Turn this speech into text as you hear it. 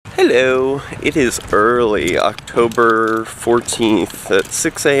Hello, it is early October 14th at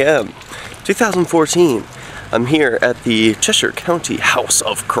 6 a.m. 2014. I'm here at the Cheshire County House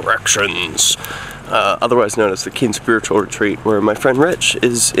of Corrections, otherwise known as the Keene Spiritual Retreat, where my friend Rich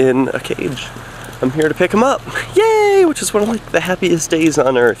is in a cage. I'm here to pick him up, yay! Which is one of like the happiest days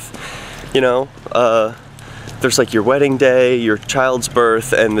on earth. You know, there's like your wedding day, your child's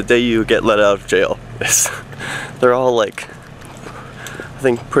birth, and the day you get let out of jail. They're all like, I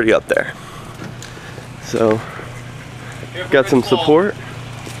think, pretty up there. So, got some support.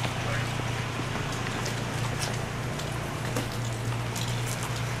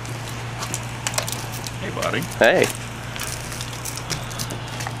 Hey, buddy. Hey.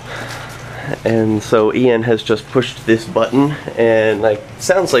 And so Ian has just pushed this button, and like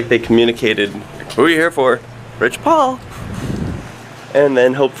sounds like they communicated, "Who are you here for?" Rich Paul. And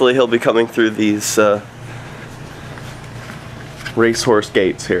then hopefully he'll be coming through these racehorse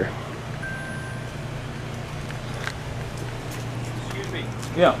gates here. Excuse me.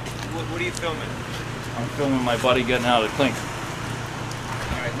 Yeah. What are you filming? I'm filming my buddy getting out of the clink.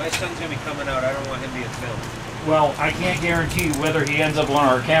 Alright, my son's gonna be coming out. I don't want him being filmed. Well, I can't guarantee whether he ends up on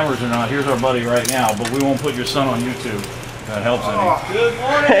our cameras or not. Here's our buddy right now, but we won't put your son on YouTube. If that helps any. Good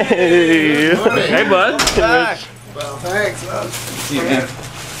morning! Hey! Good morning. Hey, bud. Back. Well, thanks. See you again.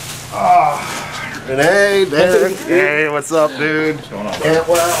 Renee, Derek. Hey, what's up, dude? What's going on, bud? Can't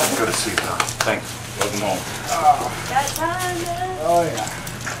well. Good to see you, pal. Thanks. Welcome home. Oh, yeah.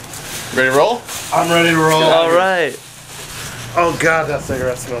 Ready to roll? I'm ready to roll. All right. Oh, God, that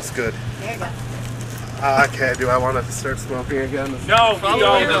cigarette smells good. There you go. Okay, do I want to start smoking again? No, you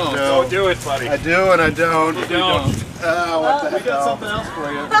don't. No. Don't do it, buddy. I do and I don't. You don't. What the We got something else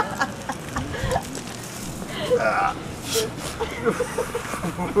for you.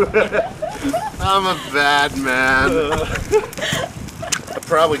 I'm a bad man. I'm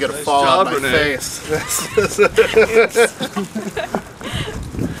probably gonna fall job, on my Renee. face.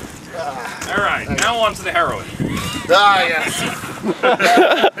 All right, now on to the heroin. Ah, yes.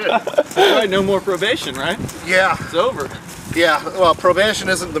 All right, no more probation, right? Yeah, It's over. yeah. Well, probation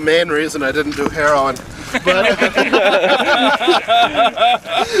isn't the main reason I didn't do heroin. But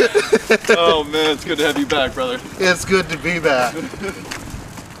Oh man, it's good to have you back, brother. it's good to be back.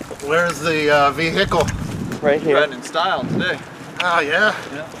 Where's the vehicle? Right here. Riding in style today. Oh, yeah.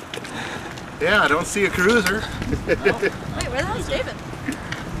 Yeah. Yeah, I don't see a cruiser. Wait, where the hell is David?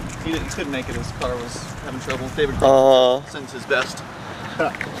 He couldn't make it. His car was having trouble. David Crawford sends his best.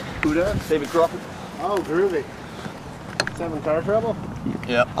 Who does? David Crawford. Oh, groovy. It's having car trouble?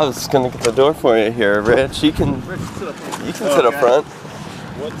 Yeah. I was gonna get the door for you here, Rich. You can Rich, sit up here. sit up front.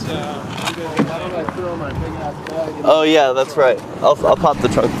 What's, why don't I throw my big ass bag in? Oh yeah, that's right. I'll pop the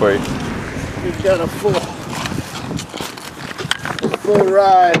trunk for you. We've got a full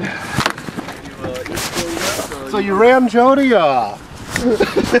ride. So you ran Jody off.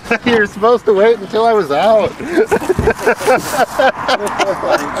 You're supposed to wait until I was out.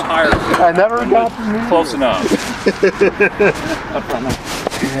 I never got to meet Close enough. Up front now.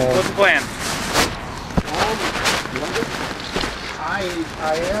 What's the plan?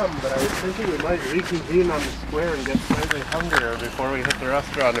 I am, but I was thinking we might reconvene on the square and get slightly hungrier before we hit the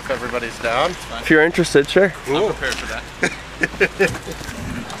restaurant if everybody's down. If you're interested, sure. I'm prepared for that.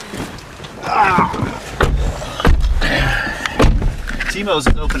 Timo's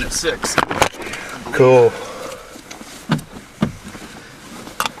is open at 6. Cool.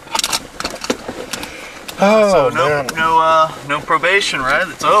 Oh, man. No probation, right?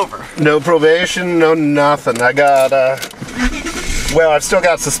 It's over. No probation, no nothing. I got, well, I've still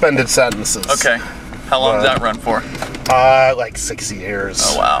got suspended sentences. Okay. How long does that run for? Like 6 years.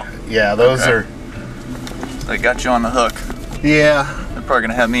 Oh wow. Yeah, those Okay. are, They got you on the hook. yeah. They're probably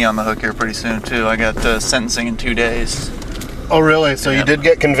gonna have me on the hook here pretty soon too. I got sentencing in 2 days. Oh, really? So you Yeah. did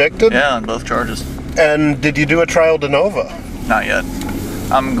get convicted? Yeah, on both charges. And did you do a trial de novo? Not yet.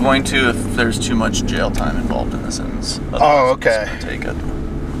 I'm going to if there's too much jail time involved in the sentence. Oh, okay. I'm just gonna take it.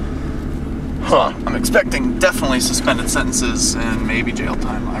 Huh. I'm expecting definitely suspended sentences and maybe jail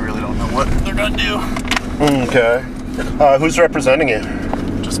time. I really don't know what they're gonna do. Okay. Who's representing you?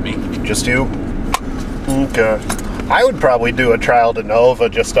 Just me. Just you? Okay. I would probably do a trial de novo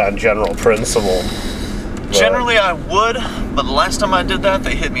just on general principle. But- Generally I would, but the last time I did that,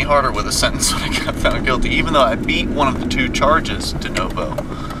 they hit me harder with a sentence when I got found guilty, even though I beat one of the 2 charges de novo.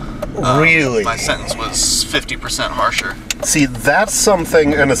 Really? My sentence was 50% harsher. See, that's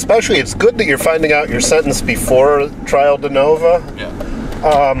something, and especially it's good that you're finding out your sentence before trial de novo. Yeah.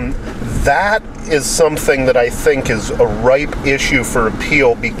 That is something that I think is a ripe issue for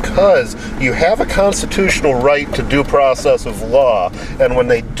appeal, because you have a constitutional right to due process of law, and when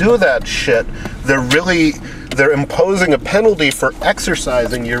they do that shit, they're imposing a penalty for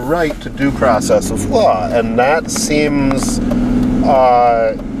exercising your right to due process of law, and that seems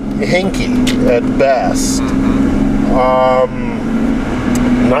hinky at best.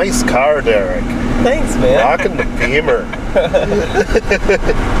 Nice car, Derek. Thanks, man. Rocking the Beamer.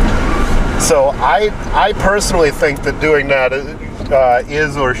 So I personally think that doing that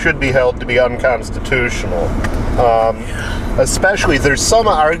is or should be held to be unconstitutional. Especially, there's some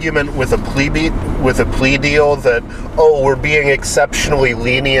argument with a plea deal that, oh, we're being exceptionally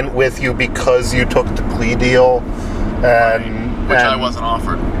lenient with you because you took the plea deal, which I wasn't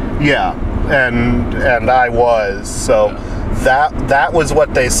offered. Yeah, and I was. So that was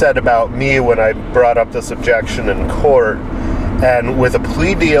what they said about me when I brought up this objection in court. And with a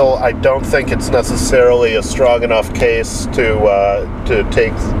plea deal, I don't think it's necessarily a strong enough case to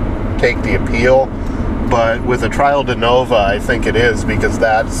take the appeal. But with a trial de novo, I think it is, because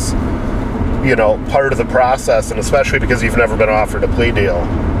that's, you know, part of the process, and especially because you've never been offered a plea deal.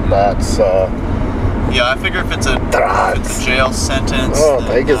 That's yeah, I figure if it's a jail sentence. Oh,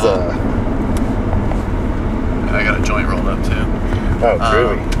 thank you, I got a joint rolled up too. Oh,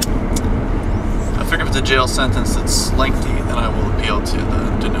 groovy. I figure if it's a jail sentence that's lengthy, then I will appeal to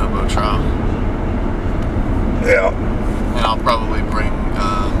the de novo trial. Yeah. And I'll probably bring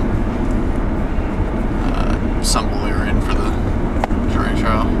some lawyer in for the jury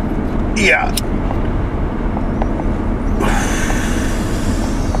trial. Yeah.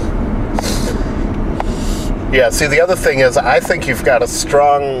 Yeah, see, the other thing is, I think you've got a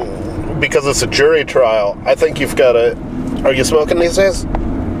strong, because it's a jury trial, I think you've got a... Are you smoking these days?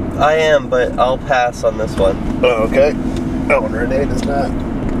 I am, but I'll pass on this one. Oh, okay. Oh, and Renee does not.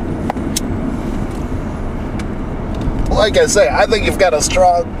 Like I say, I think you've got a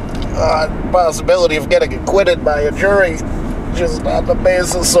strong possibility of getting acquitted by a jury, just on the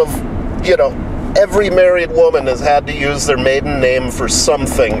basis of, you know, every married woman has had to use their maiden name for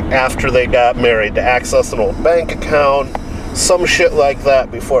something after they got married, to access an old bank account, some shit like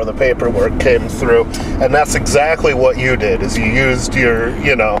that, before the paperwork came through. And that's exactly what you did, is you used your,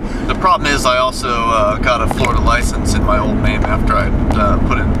 you know... The problem is I also got a Florida license in my old name after I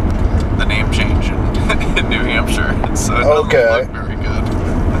put in the name change in New Hampshire. So it doesn't look very good.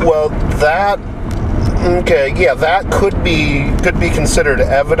 Well, that... Okay, yeah, that could be considered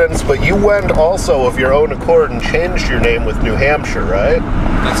evidence, but you went also of your own accord and changed your name with New Hampshire, right?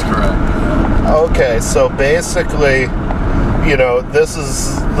 That's correct. Okay, so basically, you know, this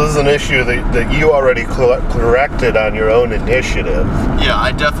is an issue that you already corrected on your own initiative. Yeah,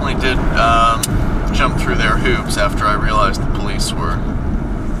 I definitely did jump through their hoops after I realized the police were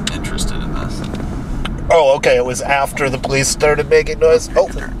interested in this. Oh, okay, it was after the police started making noise? Oh,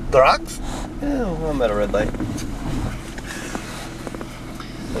 the rocks? Yeah, well, I'm at a red light.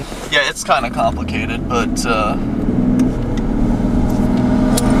 Yeah, it's kind of complicated, but I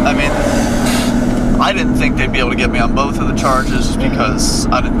mean, I didn't think they'd be able to get me on both of the charges because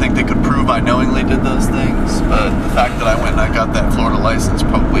I didn't think they could prove I knowingly did those things. But the fact that I went and I got that Florida license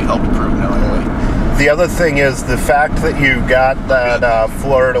probably helped prove knowingly. The other thing is the fact that you got that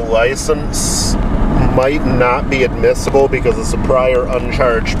Florida license might not be admissible because it's a prior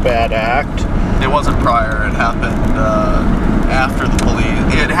uncharged bad act. It wasn't prior. It happened after the police.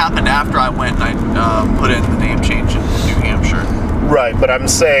 It happened after I went and I put in the name change in New Hampshire. Right, but I'm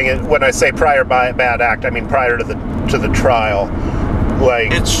saying it, when I say prior bad act, I mean prior to the trial.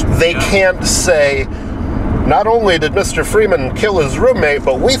 Like, they can't say, not only did Mr. Freeman kill his roommate,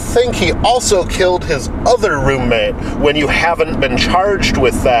 but we think he also killed his other roommate, when you haven't been charged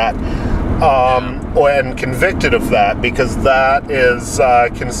with that and convicted of that, because that is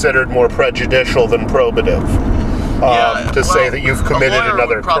considered more prejudicial than probative. To say that you've committed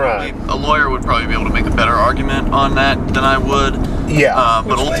another crime. A lawyer would probably be able to make a better argument on that than I would. Yeah,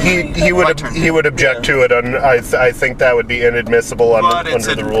 but ultimately, he would object to it, and I think that would be inadmissible under the rules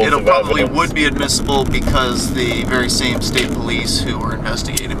of evidence. It probably would be admissible because the very same state police who were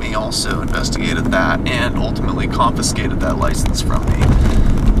investigating me also investigated that and ultimately confiscated that license from me.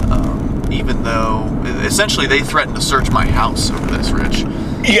 Even though, essentially, they threatened to search my house over this, Rich.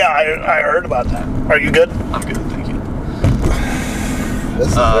 Yeah, I heard about that. Are you good? I'm good, thank you. This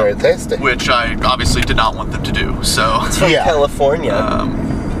is very tasty. Which I obviously did not want them to do, so... It's from California.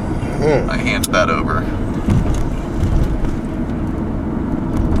 I handed that over.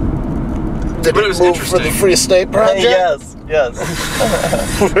 Did it move for the Free State Project? Yes. Yes.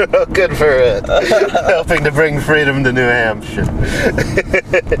 Good for it. Helping to bring freedom to New Hampshire.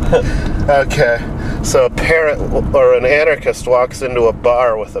 Okay, so a parrot or an anarchist walks into a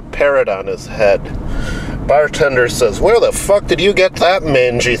bar with a parrot on his head. Bartender says, "Where the fuck did you get that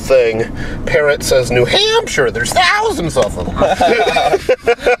mangy thing?" Parrot says, "New Hampshire, there's thousands of them."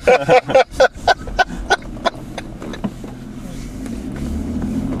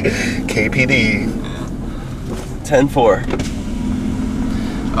 KPD. 10-4.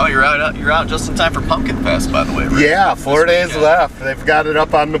 Oh, you're out just in time for Pumpkin Fest, by the way. Right? Yeah, 4 days left. They've got it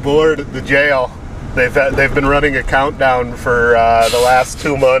up on the board at the jail. They've been running a countdown for the last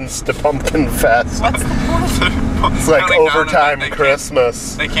 2 months to Pumpkin Fest. What's the point? It's like Counting down overtime an event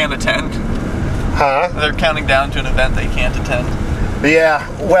Christmas. They can't attend. Huh? They're counting down to an event they can't attend. Yeah,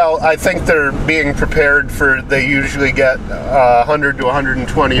 well, I think they're being prepared for, they usually get 100 to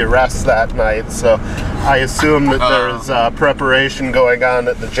 120 arrests that night, so I assume that there's preparation going on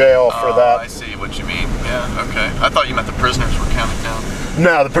at the jail for that. I see what you mean. Yeah, okay. I thought you meant the prisoners were counting down.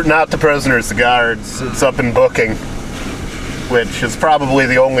 No, not the prisoners, the guards. It's up in booking, which is probably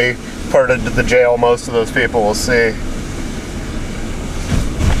the only part of the jail most of those people will see.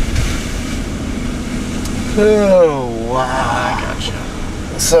 Oh, wow. I gotcha.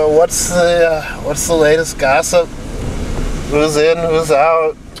 So what's the latest gossip? Who's in, who's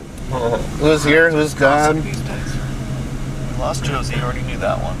out? Who's here, who's gone? These days. We lost Josie, you already knew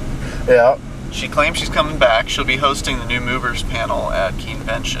that one. Yeah. She claims she's coming back. She'll be hosting the New Movers panel at Keene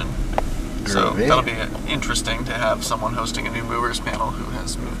Convention. So Groovy. that'll be interesting to have someone hosting a New Movers panel who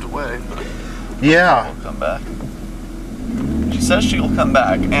has moved away, but Yeah. will come back. She says she'll come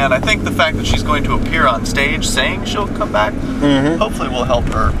back, and I think the fact that she's going to appear on stage saying she'll come back, hopefully will help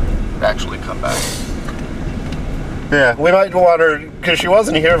her actually come back. Yeah, we might want her, because she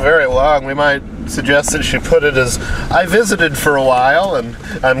wasn't here very long, we might suggest that she put it as, "I visited for a while, and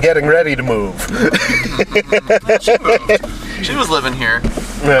I'm getting ready to move." She moved. She was living here.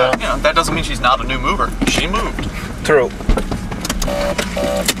 Yeah. But, you know, that doesn't mean she's not a new mover. She moved. True.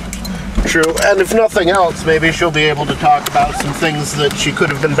 True, and if nothing else, maybe she'll be able to talk about some things that she could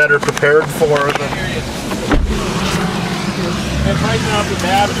have been better prepared for. And it might not be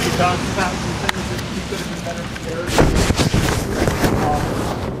bad if she talks about some things that she could have been better prepared for.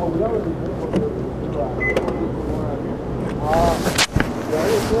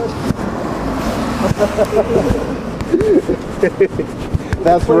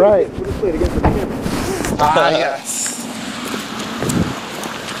 That's right. Yes.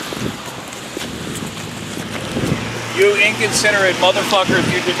 You inconsiderate motherfuckers,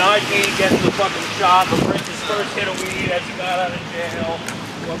 you denied me getting the fucking shot of Prince's first hit of weed as he got out of jail.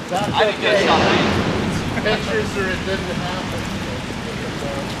 Well, that's I didn't get a shot. Pictures or it didn't happen.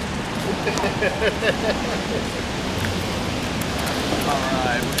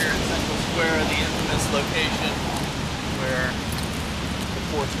 Alright, we're here in Central Square, the infamous location where the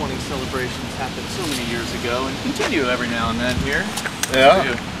 420 celebrations happened so many years ago and continue every now and then here.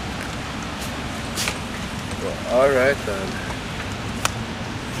 Yeah. Well, all right then.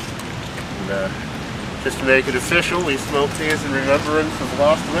 And, just to make it official, we smoke these in remembrance of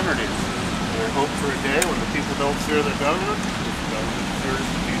lost liberties. We hope for a day when the people don't fear the government, the government fears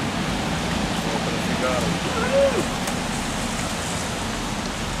the people. Open if you got it.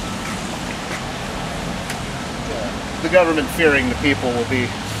 The government fearing the people will be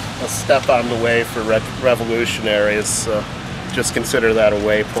a step on the way for revolutionaries, so just consider that a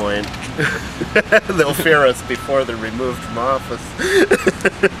waypoint. They'll fear us before they're removed from office.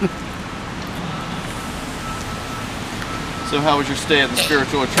 So how was your stay at the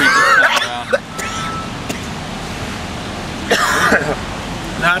spiritual retreat this time around?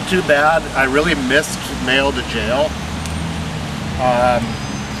 Not too bad. I really missed Mail to Jail.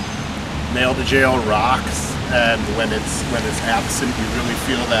 Mail to Jail rocks, and when it's absent, you really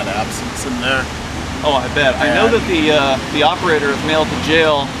feel that absence in there. Oh, I bet. I know that the operator of Mail to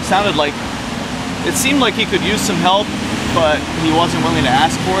Jail sounded like, it seemed like he could use some help, but he wasn't willing to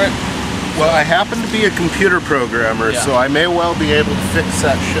ask for it. Well, I happen to be a computer programmer, so I may well be able to fix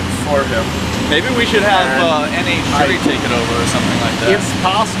that shit for him. Maybe we should have NH Jury take it over or something like that. It's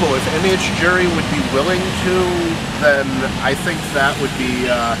possible. If NH Jury would be willing to, then I think that would be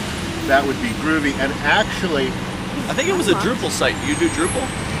groovy. And actually, I think it was a Drupal site. Do you do Drupal?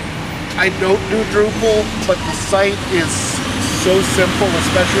 I don't do Drupal, but the site is so simple,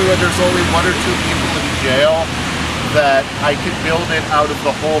 especially when there's only 1 or 2 people in jail, that I could build it out of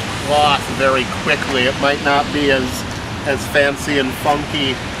the whole cloth very quickly. It might not be as fancy and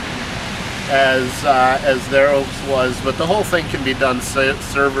funky as theirs was, but the whole thing can be done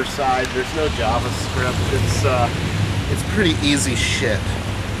server side. There's no JavaScript. It's pretty easy shit.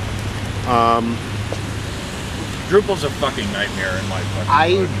 Drupal's a fucking nightmare in my fucking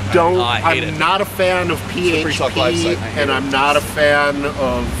I'm not a fan of PHP, and I'm not a fan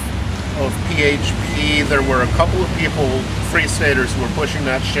of PHP. There were a couple of people, free staters, who were pushing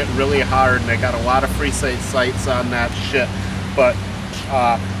that shit really hard, and they got a lot of free state sites on that shit. But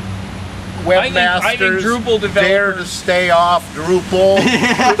webmasters, I think Drupal developers dare to stay off Drupal.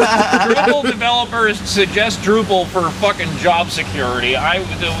 Drupal developers suggest Drupal for fucking job security. The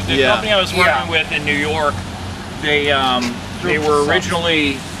company I was working with in New York, they were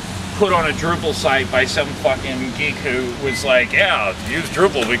originally put on a Drupal site by some fucking geek who was like, yeah, use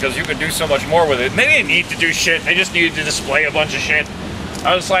Drupal because you can do so much more with it. And they didn't need to do shit. They just needed to display a bunch of shit.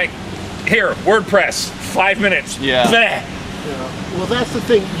 I was like, here, WordPress, 5 minutes. Yeah. Well, that's the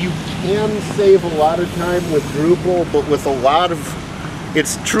thing. You can save a lot of time with Drupal, but with a lot of,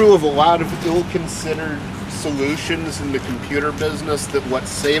 it's true of a lot of ill-considered solutions in the computer business, that what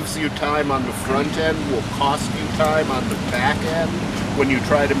saves you time on the front end will cost you time on the back end when you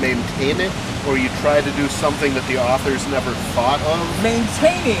try to maintain it, or you try to do something that the authors never thought of.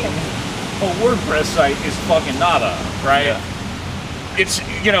 Maintaining a WordPress site is fucking nada, right? Yeah. It's,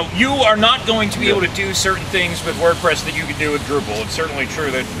 you know, you are not going to be able to do certain things with WordPress that you can do with Drupal. It's certainly true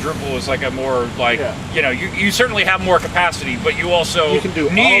that Drupal is like a more, like, you know, you certainly have more capacity, but you also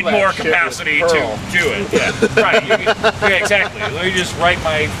need more capacity to do it. Yeah, right. Yeah, exactly. Let me just write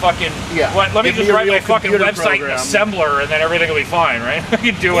my fucking, let me just write my fucking website in assembler, and then everything will be fine, right? I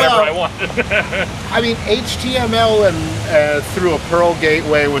can do whatever I want. I mean, HTML and through a Perl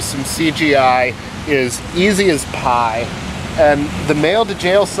gateway with some CGI is easy as pie. And the mail to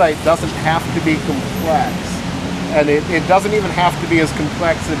jail site doesn't have to be complex, and it doesn't even have to be as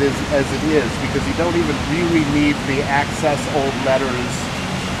complex as it is, because you don't even really need the access old letters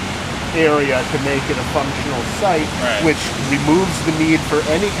area to make it a functional site, which removes the need for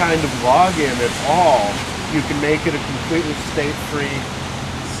any kind of login at all. You can make it a completely state-free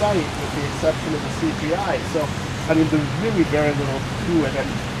site with the exception of the CGI. So, I mean, there's really very little to it, and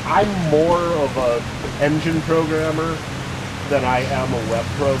I'm more of an engine programmer than I am a web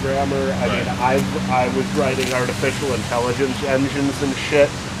programmer. I mean, I was writing artificial intelligence engines and shit,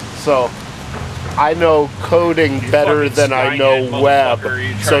 so I know coding better than I know web.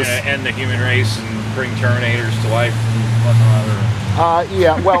 You trying to end the human race and bring Terminators to life and whatnot?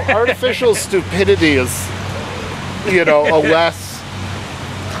 Yeah, well, artificial stupidity is, you know, a less...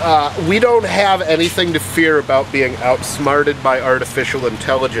 we don't have anything to fear about being outsmarted by artificial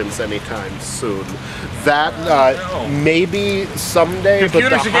intelligence anytime soon. That maybe someday, computers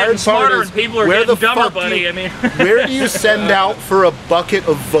but the are hard smarter part is and people are where the dumber, fuck buddy. I mean, where do you send out for a bucket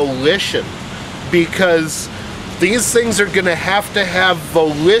of volition? Because these things are going to have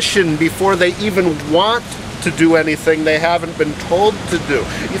volition before they even want to do anything they haven't been told to do.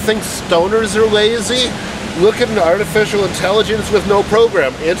 You think stoners are lazy? Look at an artificial intelligence with no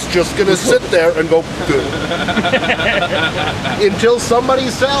program. It's just going to sit there and go until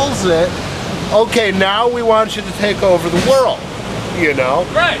somebody sells it. Okay, now we want you to take over the world, you know?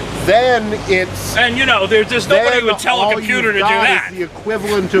 Right. Then it's... And, you know, there's nobody who would tell a computer to do that. Is the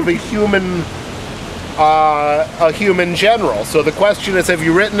equivalent of a human general. So the question is, have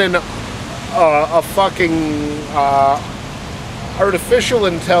you written a fucking artificial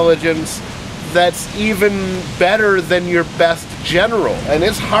intelligence that's even better than your best general? And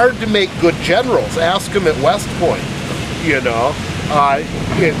it's hard to make good generals. Ask them at West Point, you know?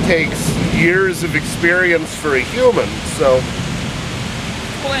 It takes years of experience for a human, so...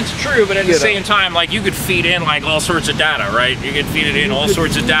 Well, that's true, but at the same time, like, you could feed in, like, all sorts of data, right? You could feed it in all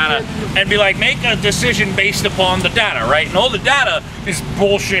sorts of data and be like, make a decision based upon the data, right? And all the data is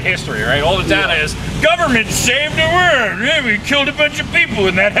bullshit history, right? All the data is, government saved the world, yeah, we killed a bunch of people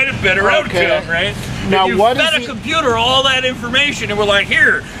and that had a better outcome, right? Now, if you fed a computer all that information and we're like,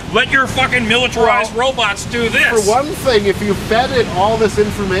 here, let your fucking militarized robots do this. For one thing, if you fed it all this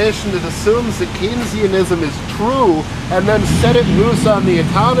information that assumes that Keynesianism is true, and then set it loose on the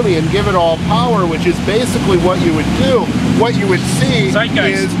economy and give it all power, which is basically what you would do, what you would see is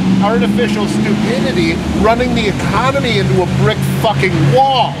artificial stupidity running the economy into a brick fucking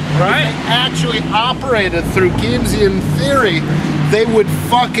wall. Right. If they actually operated through Keynesian theory, they would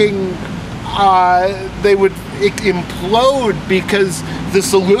fucking... they would implode, because the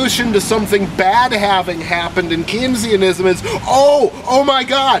solution to something bad having happened in Keynesianism is, oh my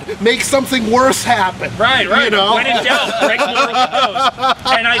God, make something worse happen. Right. You know? When in doubt, break moral codes.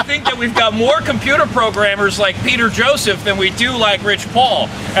 And I think that we've got more computer programmers like Peter Joseph than we do like Rich Paul,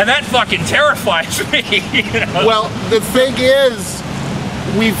 and that fucking terrifies me. You know? Well, the thing is,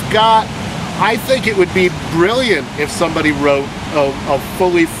 we've got I think it would be brilliant if somebody wrote a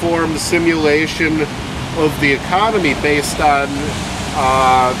fully formed simulation of the economy based on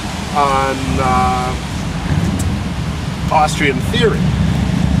Austrian theory.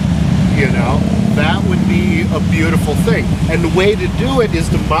 You know, that would be a beautiful thing. And the way to do it is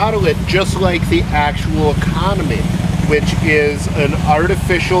to model it just like the actual economy, which is an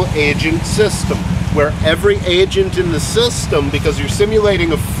artificial agent system, where every agent in the system, because you're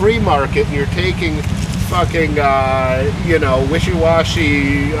simulating a free market and you're taking fucking, you know,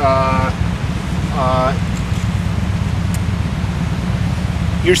 wishy-washy,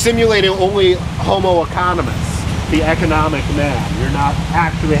 you're simulating only homo economists, the economic man. You're not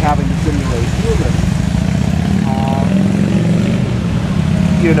actually having to simulate humans.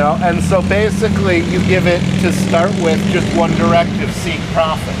 You know, and so basically you give it, to start with, just one directive: seek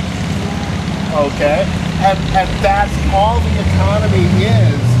profit. Okay? And that's all the economy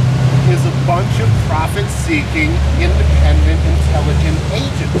is a bunch of profit-seeking, independent, intelligent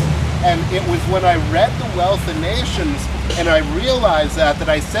agents. And it was when I read The Wealth of Nations and I realized that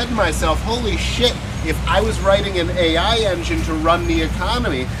I said to myself, holy shit, if I was writing an AI engine to run the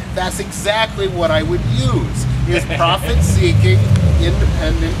economy, that's exactly what I would use, is profit-seeking,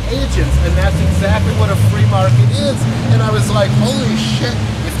 independent agents. And that's exactly what a free market is. And I was like, holy shit,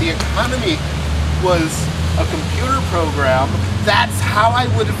 if the economy was a computer program, that's how I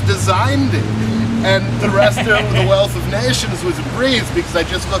would have designed it. And the rest of The Wealth of Nations was a breeze, because I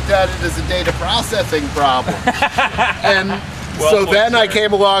just looked at it as a data processing problem. And well, so then I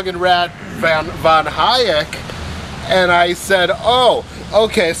came along and read von Hayek, and I said, oh,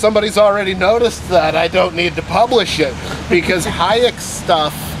 okay, somebody's already noticed that I don't need to publish it, because Hayek's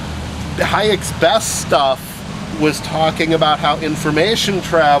best stuff was talking about how information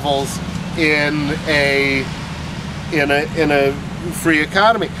travels in a free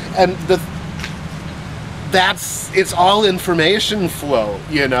economy, and it's all information flow.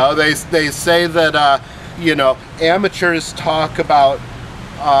 You know, they say that you know, amateurs talk about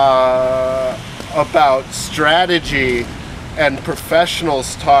strategy and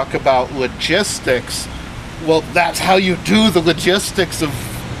professionals talk about logistics. Well, that's how you do the logistics of.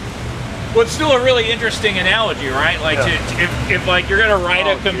 Well, it's still a really interesting analogy, right? Like, if like you're going to write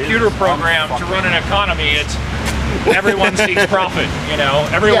a computer program to run an economy, it's everyone seeks profit. You know,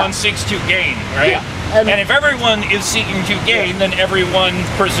 everyone seeks to gain, right? Yeah. And if everyone is seeking to gain, then everyone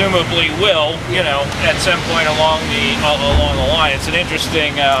presumably will, you know, at some point along the line. It's an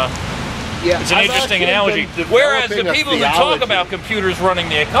interesting. It's an interesting analogy. Whereas the people who talk about computers running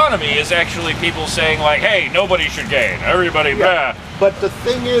the economy is actually people saying like, hey, nobody should gain, everybody bad. But the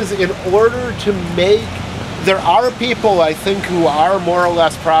thing is, in order to make, there are people, I think, who are more or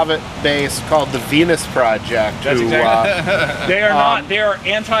less profit-based, called the Venus Project. That's exactly. They are not. They are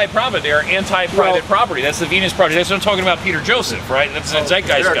anti-profit. They are anti-private property. That's the Venus Project. That's what I'm talking about. Peter Joseph, right? That's the Zeitgeist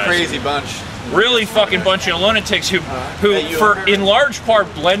guys. They're a crazy bunch. Really fucking bunch of lunatics who in large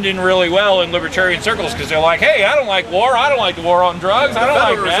part blend in really well in libertarian circles, because they're like, hey, I don't like war, I don't like the war on drugs, I don't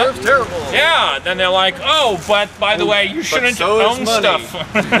like that. Reserve's terrible. Yeah, then they're like, oh, but by the way, you shouldn't own stuff.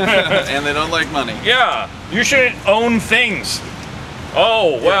 And they don't like money. Yeah, you shouldn't own things.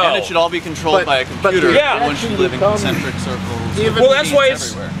 Oh, well. And it should all be controlled by a computer. Yeah. One should live in concentric circles. Well, that's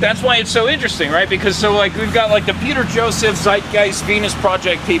why it's so interesting, right? Because so like we've got like the Peter Joseph Zeitgeist Venus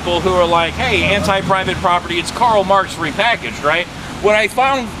Project people who are like, hey, anti-private property, it's Karl Marx repackaged, right? What I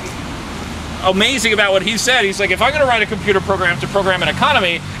found amazing about what he said, he's like, if I'm going to write a computer program to program an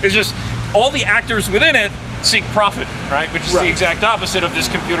economy, it's just all the actors within it seek profit, right? Which is the exact opposite of this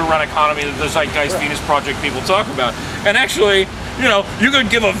computer-run economy that the Zeitgeist Venus Project people talk about. And actually, you know, you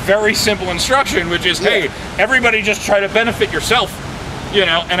could give a very simple instruction, which is, hey, everybody just try to benefit yourself, you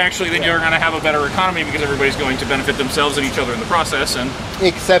know, and actually then you're going to have a better economy because everybody's going to benefit themselves and each other in the process. And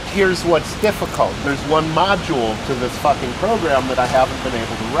except here's what's difficult. There's one module to this fucking program that I haven't been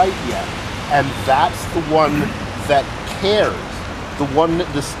able to write yet. And that's the one that cares. The one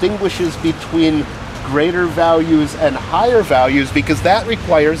that distinguishes between greater values and higher values, because that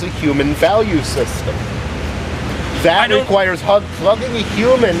requires a human value system. That requires plugging a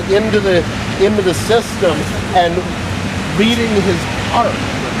human into the system and reading his heart,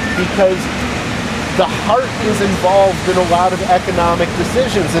 because the heart is involved in a lot of economic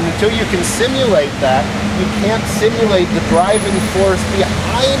decisions, and until you can simulate that, you can't simulate the driving force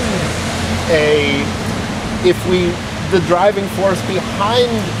behind the driving force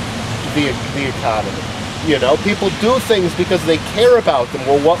behind the economy. You know, people do things because they care about them.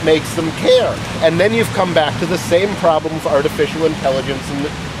 Well, what makes them care? And then you've come back to the same problem of artificial intelligence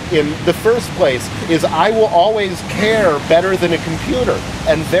in the first place is I will always care better than a computer,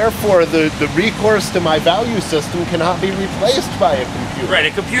 and therefore the recourse to my value system cannot be replaced by a computer. Right,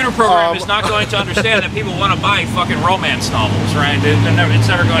 a computer program is not going to understand that people want to buy fucking romance novels, right? It's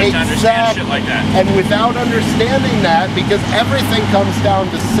never going to understand shit like that. And without understanding that, because everything comes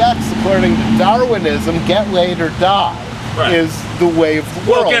down to sex, according to Darwinism, get laid or die. Right. Is the way of the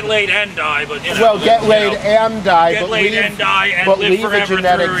world. Well, get laid and die, but you know. Well, get laid and die, get but laid leave, and die and but live leave forever a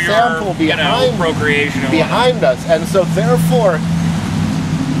genetic through sample your, behind, procreation behind us, and so therefore,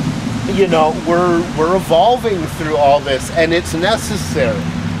 you know, we're evolving through all this, and it's necessary.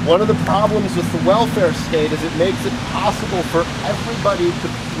 One of the problems with the welfare state is it makes it possible for everybody to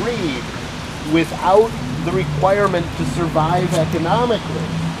breed without the requirement to survive economically,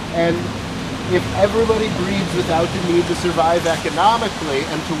 and if everybody breeds without the need to survive economically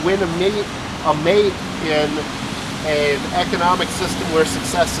and to win a mate in an economic system where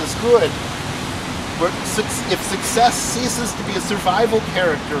success is good, if success ceases to be a survival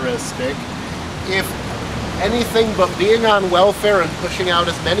characteristic, if anything but being on welfare and pushing out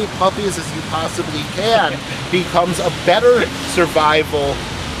as many puppies as you possibly can becomes a better survival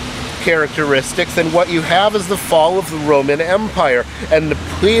characteristic, then what you have is the fall of the Roman Empire, and the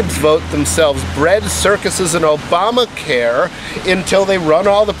plebes vote themselves bread, circuses, and Obamacare until they run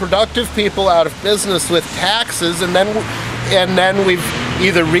all the productive people out of business with taxes, and then we've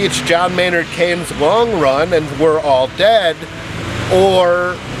either reached John Maynard Keynes' long run and we're all dead,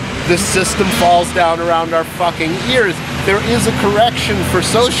 or the system falls down around our fucking ears. There is a correction for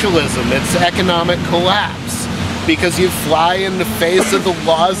socialism. It's economic collapse. Because you fly in the face of the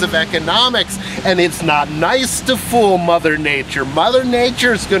laws of economics, and it's not nice to fool Mother Nature. Mother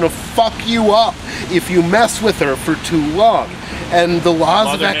Nature's gonna fuck you up if you mess with her for too long. And the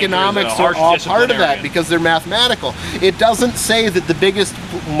laws of economics are all part of that because they're mathematical. It doesn't say that the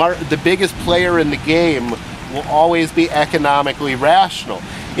biggest player in the game will always be economically rational.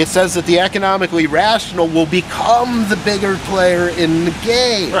 It says that the economically rational will become the bigger player in the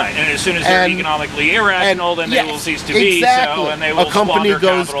game. Right, and as soon as they're economically irrational, then they will cease to be. Exactly. So, and they will a company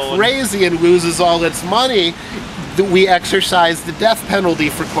goes crazy and loses all its money. We exercise the death penalty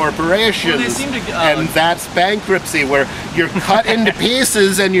for corporations, well, they seem to, and that's bankruptcy, where you're cut into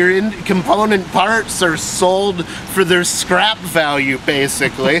pieces and your component parts are sold for their scrap value,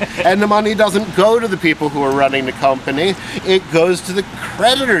 basically, and the money doesn't go to the people who are running the company; it goes to the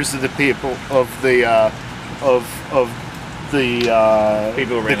creditors of the people of the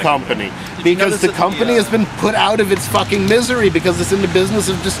company, because the company has been put out of its fucking misery because it's in the business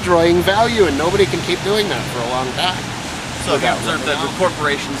of destroying value, and nobody can keep doing that for a long time. So have you observed that the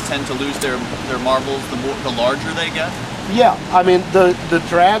corporations tend to lose their marbles the larger they get? Yeah, I mean the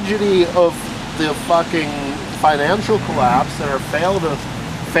tragedy of the fucking financial collapse and our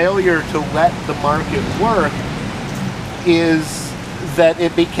failure to let the market work is that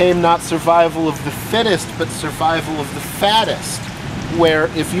it became not survival of the fittest, but survival of the fattest, where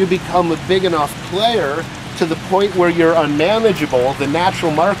if you become a big enough player to the point where you're unmanageable, the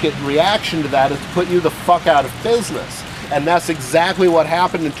natural market reaction to that is to put you the fuck out of business. And that's exactly what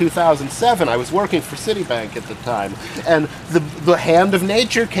happened in 2007. I was working for Citibank at the time, and the hand of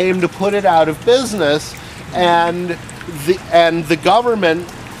nature came to put it out of business, and the government,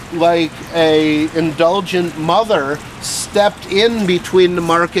 like a indulgent mother, stepped in between the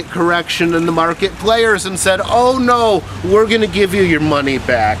market correction and the market players and said, oh no, we're gonna give you your money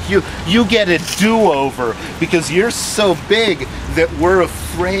back. You get a do-over because you're so big that we're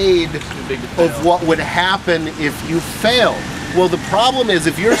afraid of what would happen if you fail. Well, the problem is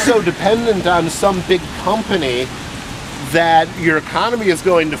if you're so dependent on some big company that your economy is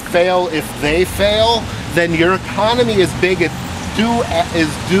going to fail if they fail, then your economy is due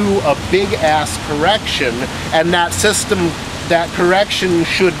a big ass correction, and that correction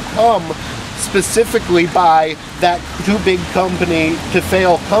should come specifically by that too big company to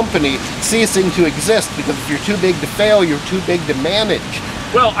fail company ceasing to exist, because if you're too big to fail, you're too big to manage.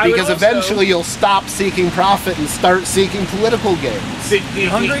 Well, because eventually you'll stop seeking profit and start seeking political gains. You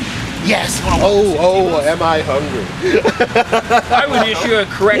hungry? Yes. Oh, am I hungry? I would issue a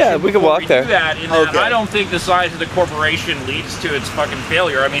correction. Yeah, we can walk there. Do that, in that I don't think the size of the corporation leads to its fucking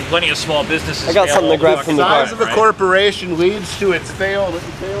failure. I mean, plenty of small businesses. I got something to grab from the car. The size of a corporation leads to its failure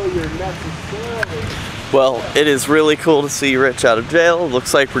necessarily. Well, it is really cool to see Rich out of jail.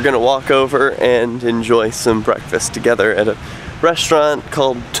 Looks like we're gonna walk over and enjoy some breakfast together at a restaurant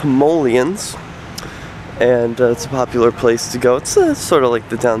called Timoleon's. And it's a popular place to go. It's sort of like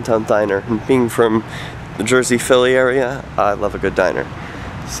the downtown diner. And being from the Jersey, Philly area, I love a good diner.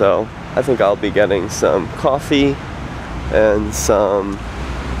 So I think I'll be getting some coffee and some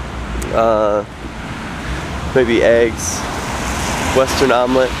maybe eggs, Western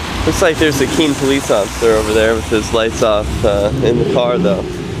omelet. Looks like there's a Keene police officer over there with his lights off in the car though,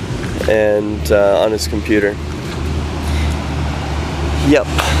 and on his computer. Yep.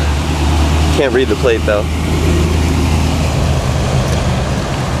 Can't read the plate though.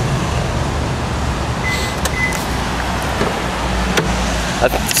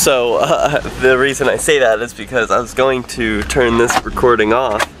 So the reason I say that is because I was going to turn this recording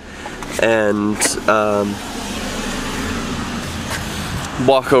off and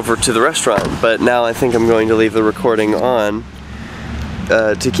walk over to the restaurant, but now I think I'm going to leave the recording on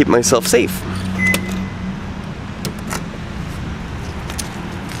to keep myself safe.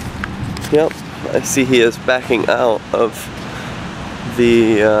 Yep, I see he is backing out of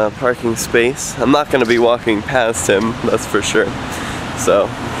the parking space. I'm not going to be walking past him, that's for sure. So,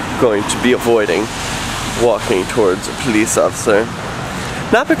 I'm going to be avoiding walking towards a police officer.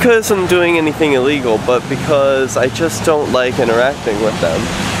 Not because I'm doing anything illegal, but because I just don't like interacting with them.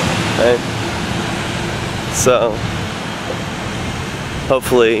 Right? So,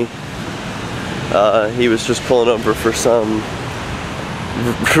 hopefully, he was just pulling over for some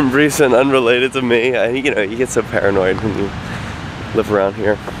reason unrelated to me. You know, you get so paranoid when you live around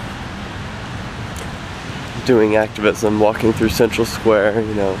here. Doing activism, walking through Central Square,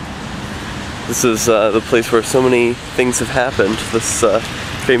 you know. This is the place where so many things have happened. This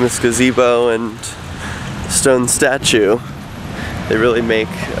famous gazebo and stone statue. They really make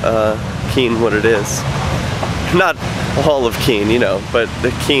Keene what it is. Not all of Keene, you know, but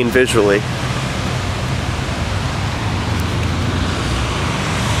the Keene visually.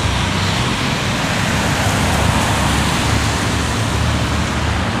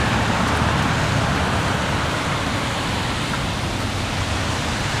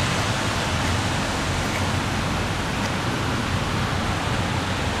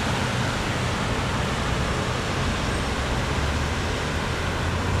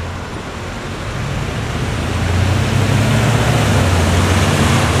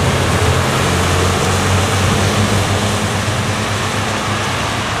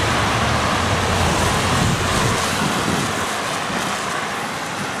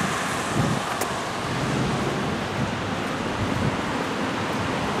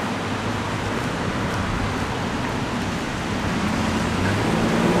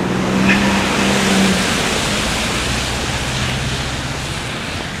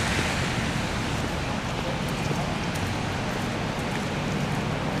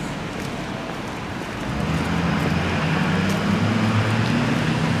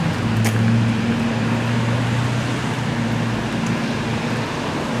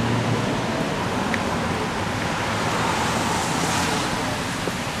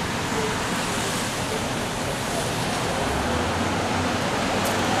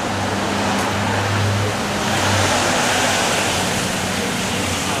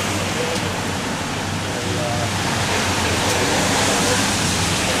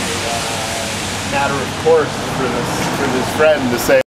 Matter of course for this friend to say